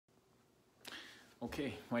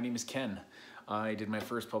Okay, my name is Ken. I did my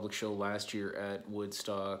first public show last year at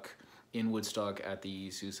Woodstock, at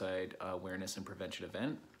the Suicide Awareness and Prevention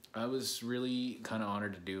event. I was really kind of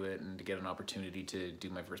honored to do it and to get an opportunity to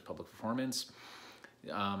do my first public performance.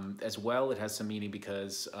 As well, it has some meaning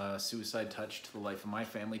because suicide touched the life of my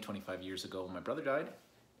family 25 years ago when my brother died.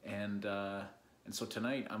 And so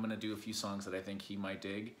tonight I'm gonna do a few songs that I think he might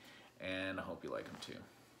dig, and I hope you like them too.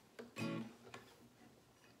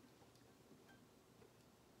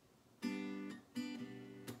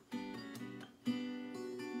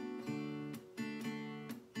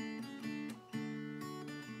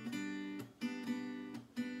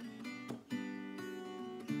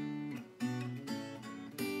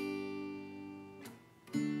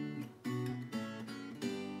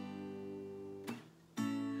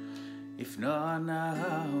 If not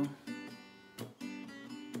now,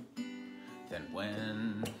 then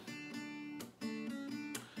when?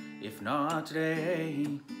 If not today,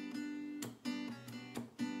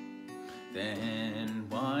 then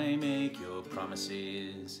why make your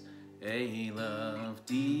promises? A love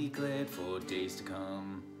declared for days to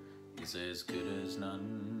come is as good as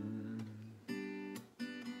none.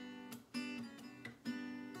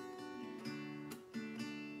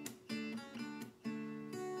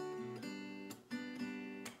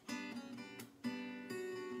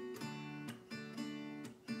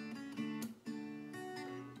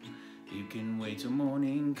 You can wait till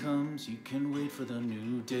morning comes, you can wait for the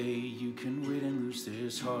new day, you can wait and lose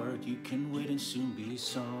this heart, you can wait and soon be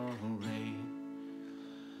sorry.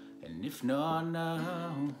 And if not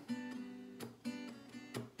now,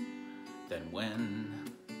 then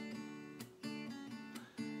when?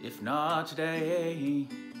 If not today,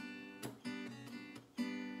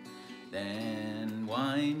 then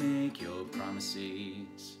why make your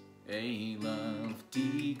promises? A love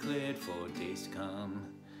declared for days to come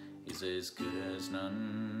is as good as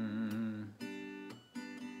none.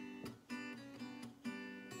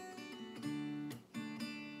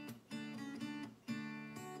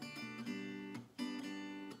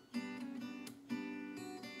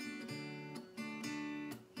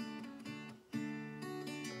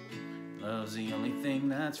 Love's the only thing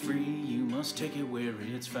that's free, you must take it where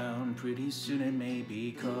it's found. Pretty soon it may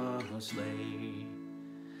be costly.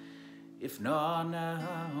 If not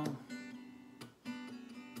now,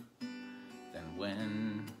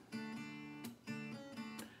 when?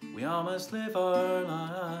 We all must live our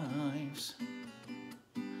lives,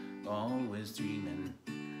 always dreaming,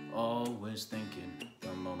 always thinking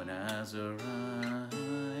the moment has arrived.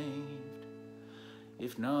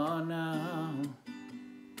 If not now,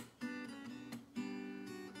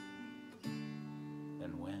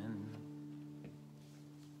 then when?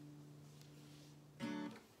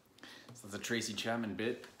 So that's a Tracy Chapman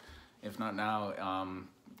bit. If not now,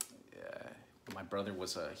 my brother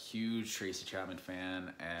was a huge Tracy Chapman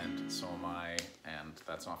fan, and so am I, and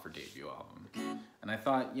that's off her debut album. And I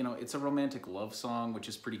thought, you know, it's a romantic love song, which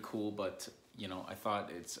is pretty cool, but, you know, I thought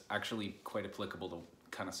it's actually quite applicable to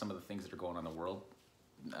kind of some of the things that are going on in the world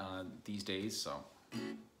these days, so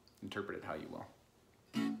interpret it how you will.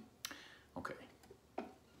 Okay.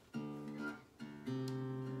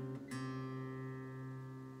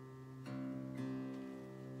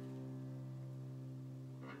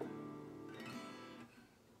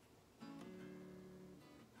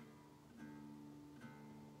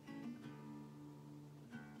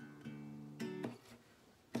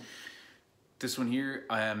 This one here,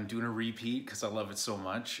 I am doing a repeat because I love it so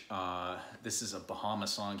much. This is a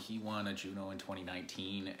Bahamas song. He won a Juno in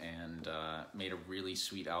 2019 and made a really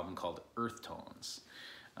sweet album called Earth Tones,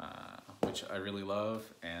 which I really love.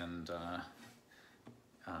 And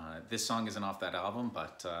this song isn't off that album,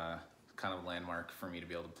 but kind of a landmark for me to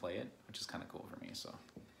be able to play it, which is kind of cool for me, so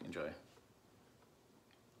enjoy.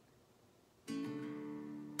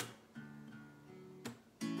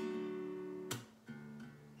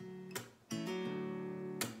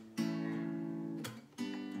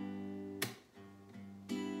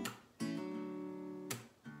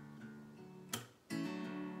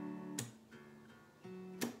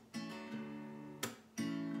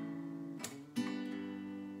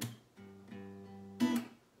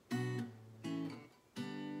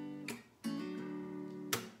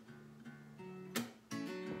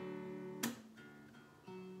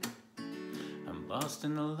 Lost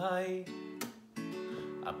in the light,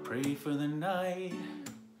 I pray for the night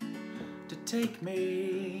to take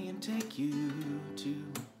me and take you too.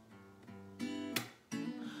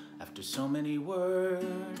 After so many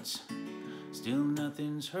words, still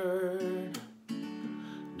nothing's heard.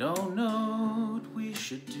 Don't know what we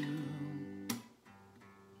should do.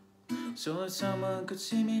 So if someone could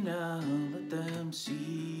see me now, let them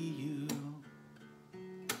see you.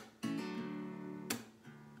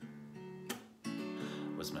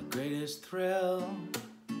 Was my greatest thrill,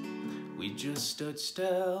 we just stood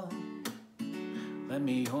still. Let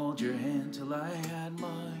me hold your hand till I had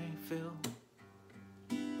my fill.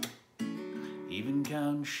 Even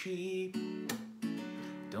counting sheep,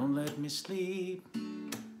 don't let me sleep.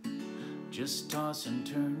 Just toss and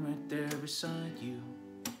turn right there beside you.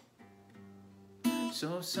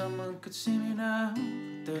 So if someone could see me now,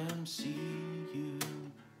 let them see you.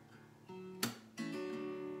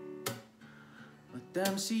 Let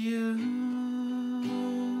them see you,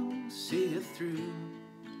 see it through.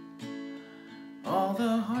 All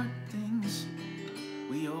the hard things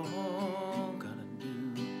we all gotta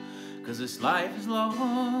do. 'Cause this life is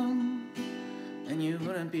long, and you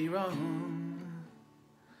wouldn't be wrong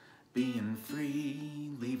being free,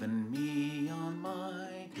 leaving me on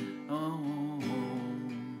my own.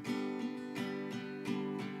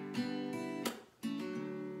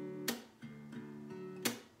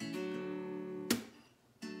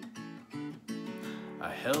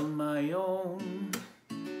 I held my own,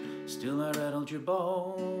 still I rattled your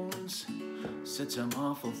bones. Said some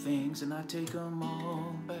awful things and I take them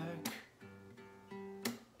all back.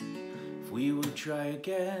 If we would try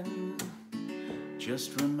again,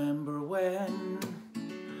 just remember when,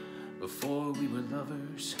 before we were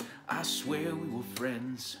lovers, I swear we were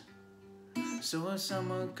friends. So if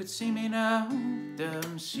someone could see me now, let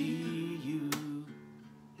them see you.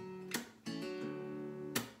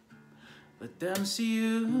 Let them see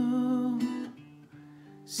you,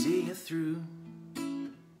 see it through.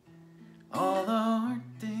 All the hard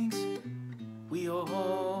things we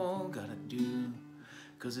all gotta do.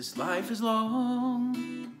 'Cause this life is long,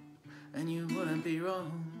 and you wouldn't be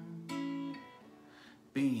wrong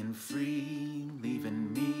being free,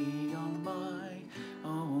 leaving me on my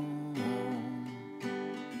own.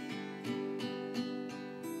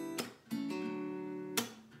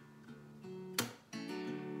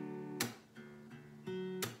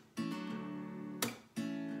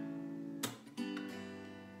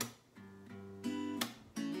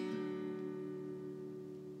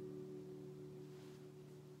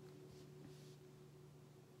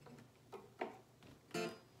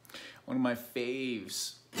 One of my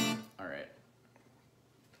faves. All right.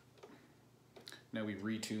 Now we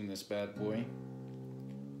retune this bad boy.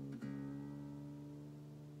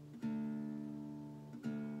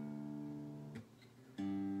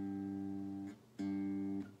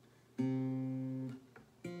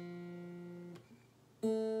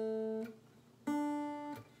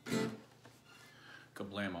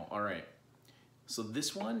 Kablamo. All right. So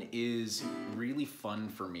this one is really fun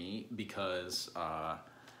for me because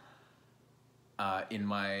in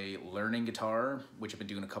my learning guitar, which I've been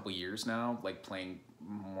doing a couple years now, like playing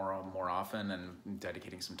more often and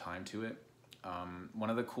dedicating some time to it. One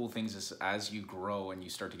of the cool things is as you grow and you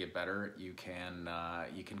start to get better, you can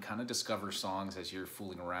kind of discover songs as you're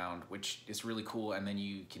fooling around, which is really cool. And then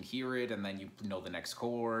you can hear it, and then you know the next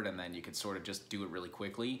chord, and then you can sort of just do it really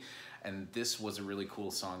quickly. And this was a really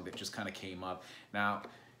cool song that just kind of came up. Now,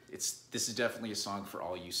 this is definitely a song for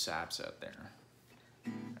all you saps out there.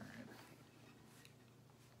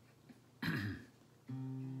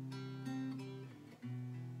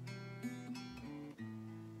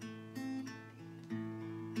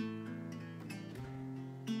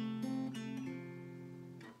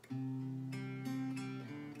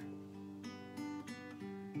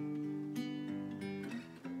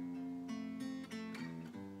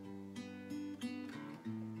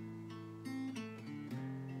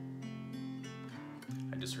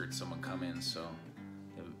 I just heard someone come in, so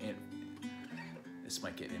this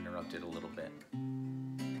might get interrupted a little bit.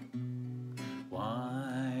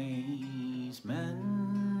 Wise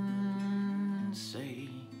men say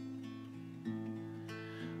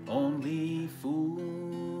only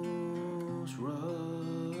fools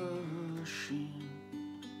rush in,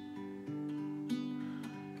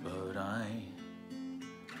 but I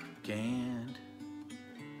can't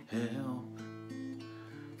help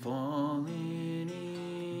falling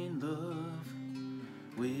in love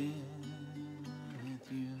with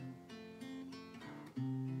you.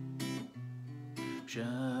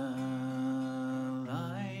 Shall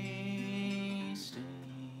I stay?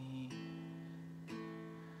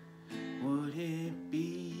 Would it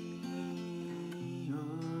be a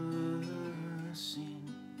sin?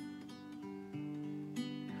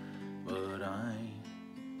 But I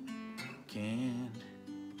can't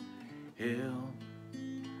help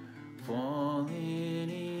falling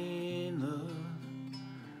in love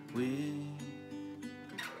with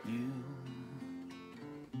you.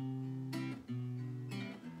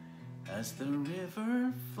 as the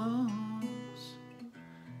river flows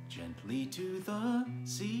gently to the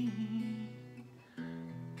sea.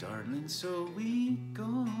 Darling, so we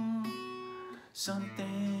go. Something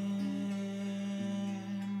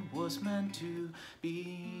was meant to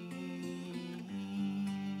be.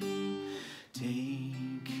 Take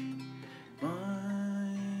my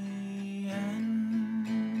hand,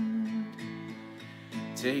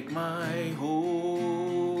 take my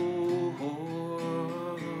whole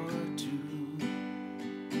heart too,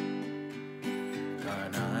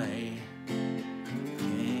 and I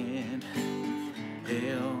can't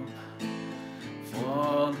help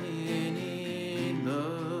falling in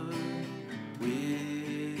love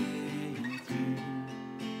with you.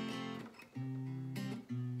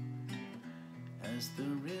 As the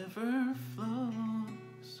river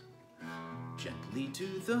flows gently to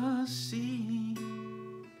the sea,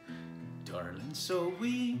 darling, so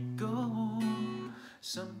we go.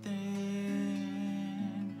 Something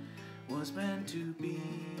was meant to be.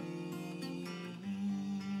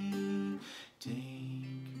 Take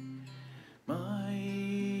my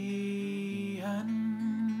hand,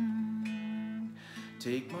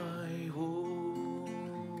 take my whole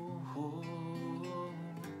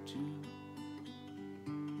heart too.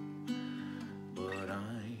 But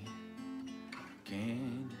I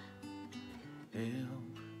can't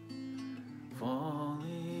help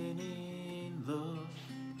falling in love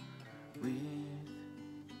with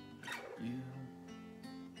you.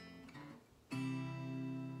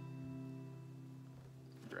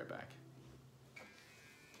 Be right back.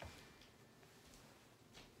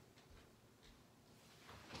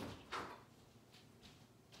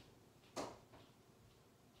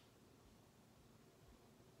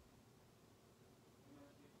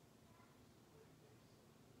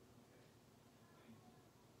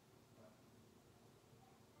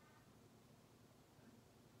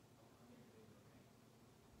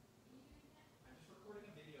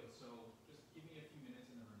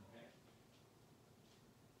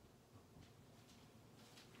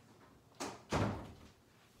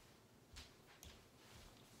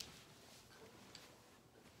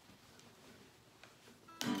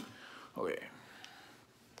 Okay,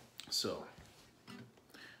 so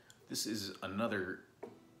this is another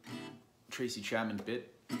Tracy Chapman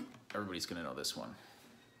bit. Everybody's gonna know this one.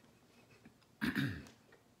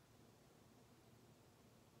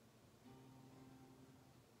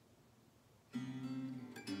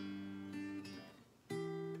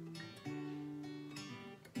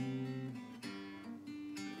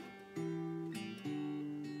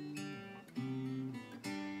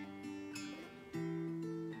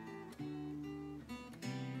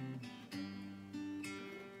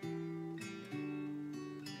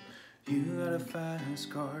 You got a fast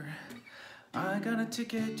car, I got a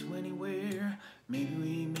ticket to anywhere. Maybe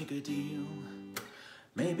we make a deal.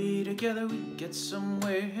 Maybe together we can get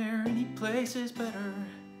somewhere. Any place is better.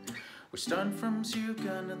 We're starting from zero,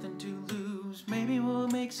 got nothing to lose. Maybe we'll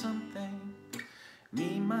make something.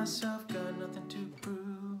 Me, myself, got nothing to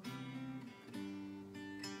prove.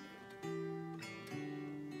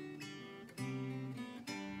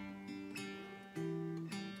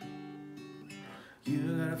 You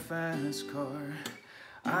got a fast car,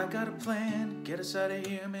 I got a plan. Get us out of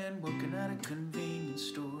here, man, working at a convenience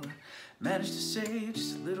store. Managed to save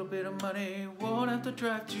just a little bit of money. Won't have to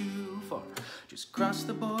drive too far. Just cross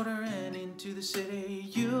the border and into the city.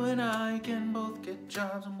 You and I can both get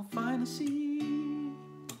jobs and we'll finally see.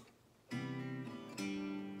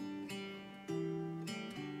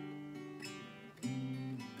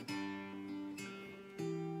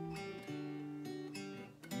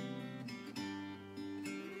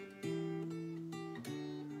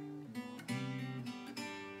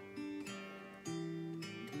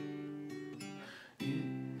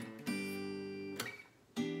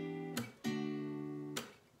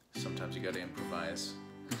 Sometimes you gotta improvise.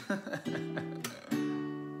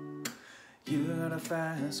 You got a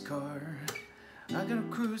fast car, I gotta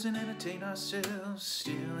cruise and entertain ourselves.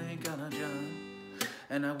 Still ain't got a job,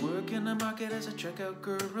 and I work in the market as a checkout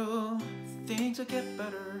girl. Things will get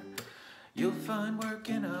better, you'll find work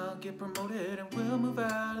and I'll get promoted. And we'll move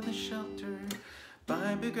out of the shelter,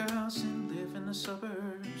 buy a bigger house and live in the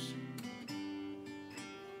suburbs.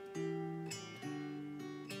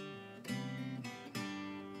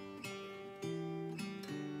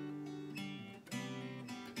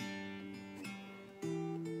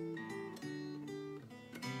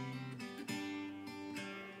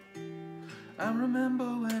 I remember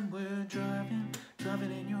when we're driving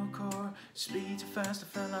in your car. Speed too fast, I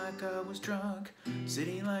felt like I was drunk.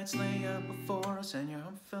 City lights lay out before us, and your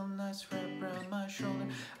arm felt nice wrapped around my shoulder.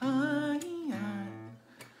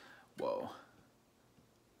 Whoa.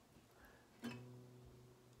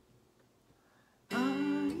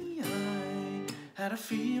 had a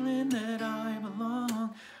feeling that I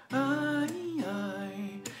belong. I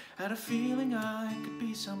had a feeling I could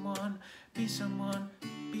be someone, be someone,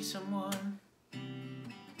 be someone.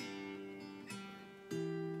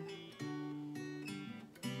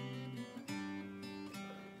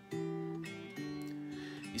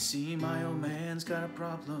 You see, my old man's got a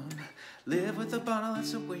problem. Live with a bottle,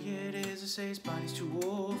 that's the way it is. I say his body's too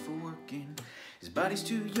old for working. His body's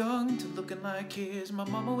too young to looking like his. My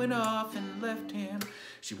mama went off and left him.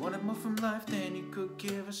 She wanted more from life than he could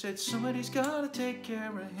give. I said somebody's gotta take care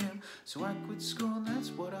of him. So I quit school and that's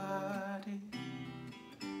what I did.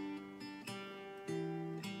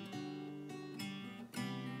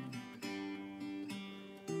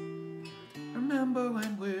 Remember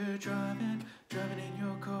when we're driving in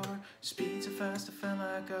your car. Speed so fast I felt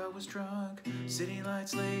like I was drunk. City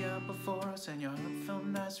lights lay out before us and your arm felt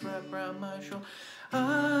nice wrapped around my shoulder.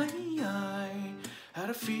 I had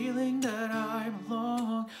a feeling that I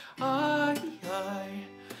belong. I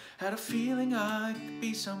had a feeling I could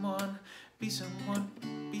be someone, be someone,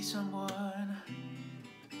 be someone.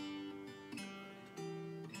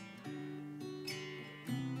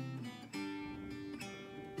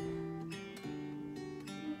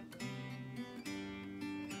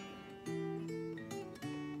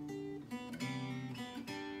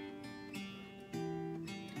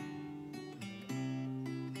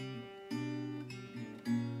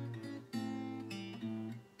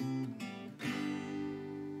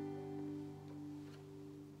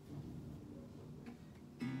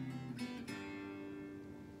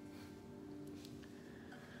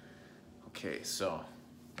 Okay, so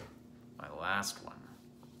my last one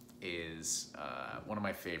is one of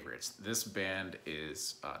my favorites. This band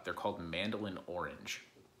is, they're called Mandolin Orange,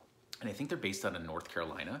 and I think they're based out of North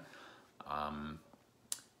Carolina.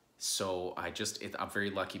 So I'm very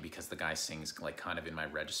lucky because the guy sings like kind of in my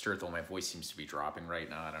register, though my voice seems to be dropping right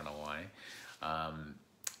now, I don't know why.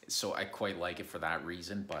 So I quite like it for that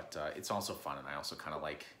reason, but it's also fun, and I also kind of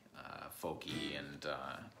like folky and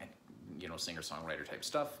you know, singer-songwriter type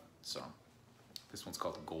stuff. So this one's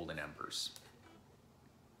called Golden Embers.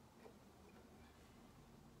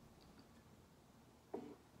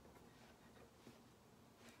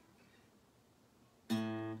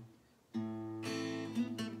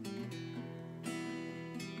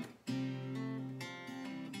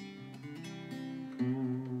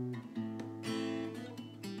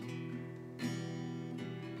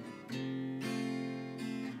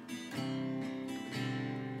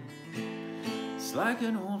 It's like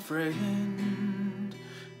an old friend,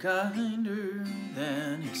 kinder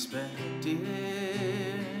than expected.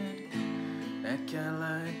 That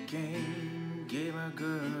Cadillac came, gave our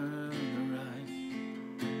girl the ride.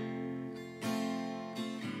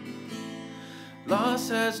 Loss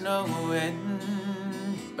has no end,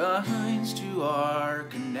 binds to our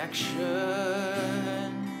connection.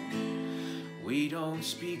 We don't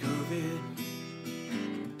speak of it,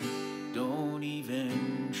 don't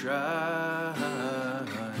even try.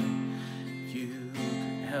 You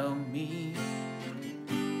could help me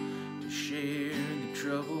to share the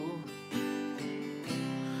trouble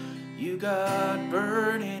you got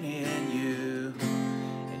burning in you,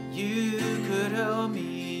 and you could help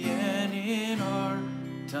me, and in our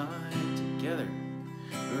time together,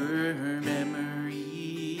 her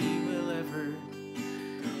memory will ever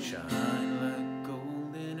shine like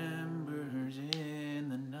golden embers in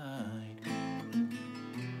the night.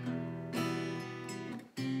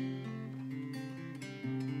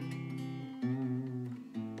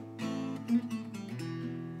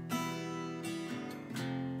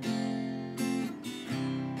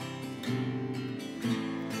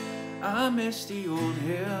 I miss the old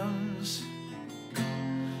hymns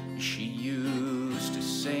she used to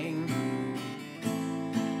sing.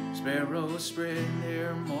 Sparrows spread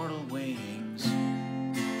their mortal wings.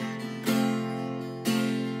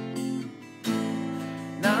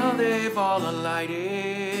 Now they've all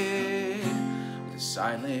alighted with the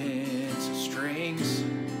silence of strings,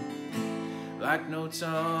 like notes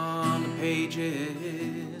on the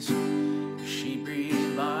pages. She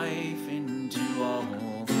breathed life into all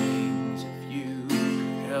things. If you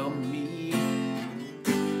could help me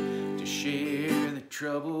to share the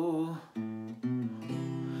trouble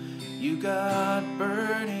you got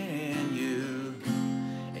burning in you,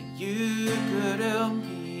 and you could help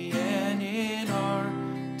me, and in our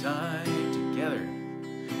time together,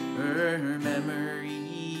 her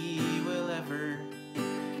memory will ever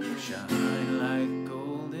shine like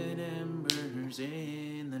golden embers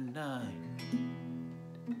in the night.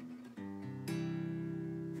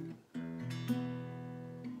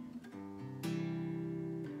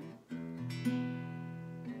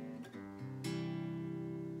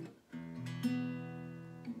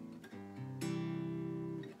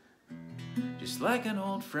 just like an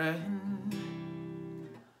old friend.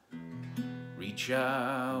 Reach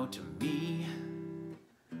out to me,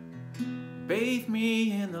 bathe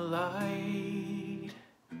me in the light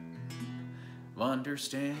of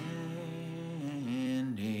understanding.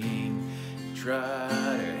 Try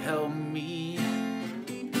to help me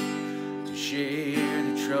to share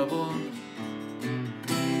the trouble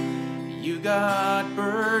you got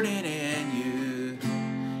burden in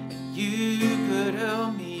you could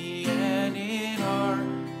help me, and in our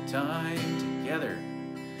time together,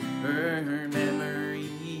 her memory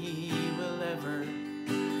will ever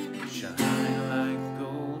shine like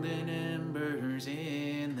golden embers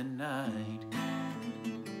in the night.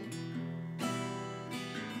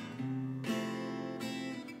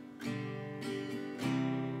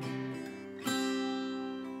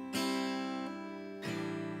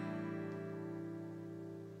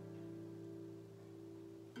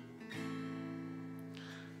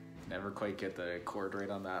 Never quite get the chord right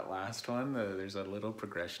on that last one. There's a little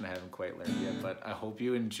progression I haven't quite learned yet, but I hope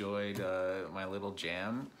you enjoyed my little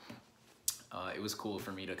jam. It was cool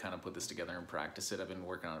for me to kind of put this together and practice it. I've been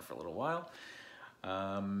working on it for a little while.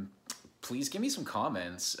 Please give me some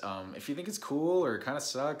comments. If you think it's cool or kind of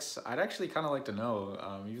sucks, I'd actually kind of like to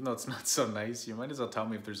know. Even though it's not so nice, you might as well tell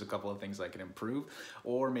me if there's a couple of things I can improve,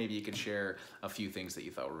 or maybe you could share a few things that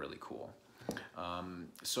you thought were really cool.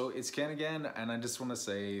 So it's Ken again, and I just want to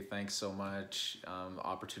say thanks so much. The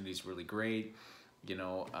opportunity is really great. You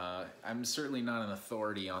know, I'm certainly not an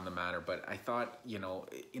authority on the matter, but I thought, you know,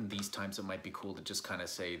 in these times it might be cool to just kind of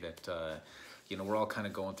say that, you know, we're all kind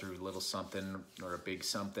of going through a little something or a big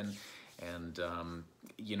something. And,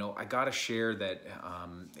 you know, I got to share that,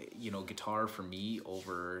 you know, guitar for me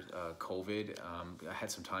over COVID, I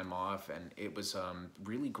had some time off, and it was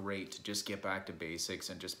really great to just get back to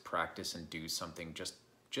basics and just practice and do something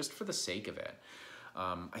just for the sake of it.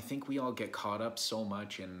 I think we all get caught up so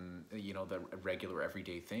much in, you know, the regular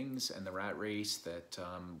everyday things and the rat race that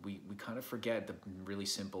we kind of forget the really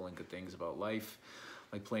simple and good things about life,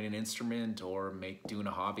 like playing an instrument or doing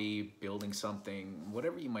a hobby, building something,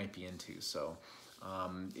 whatever you might be into. So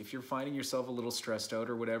if you're finding yourself a little stressed out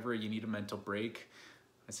or whatever, you need a mental break,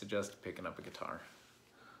 I suggest picking up a guitar.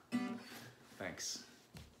 Thanks.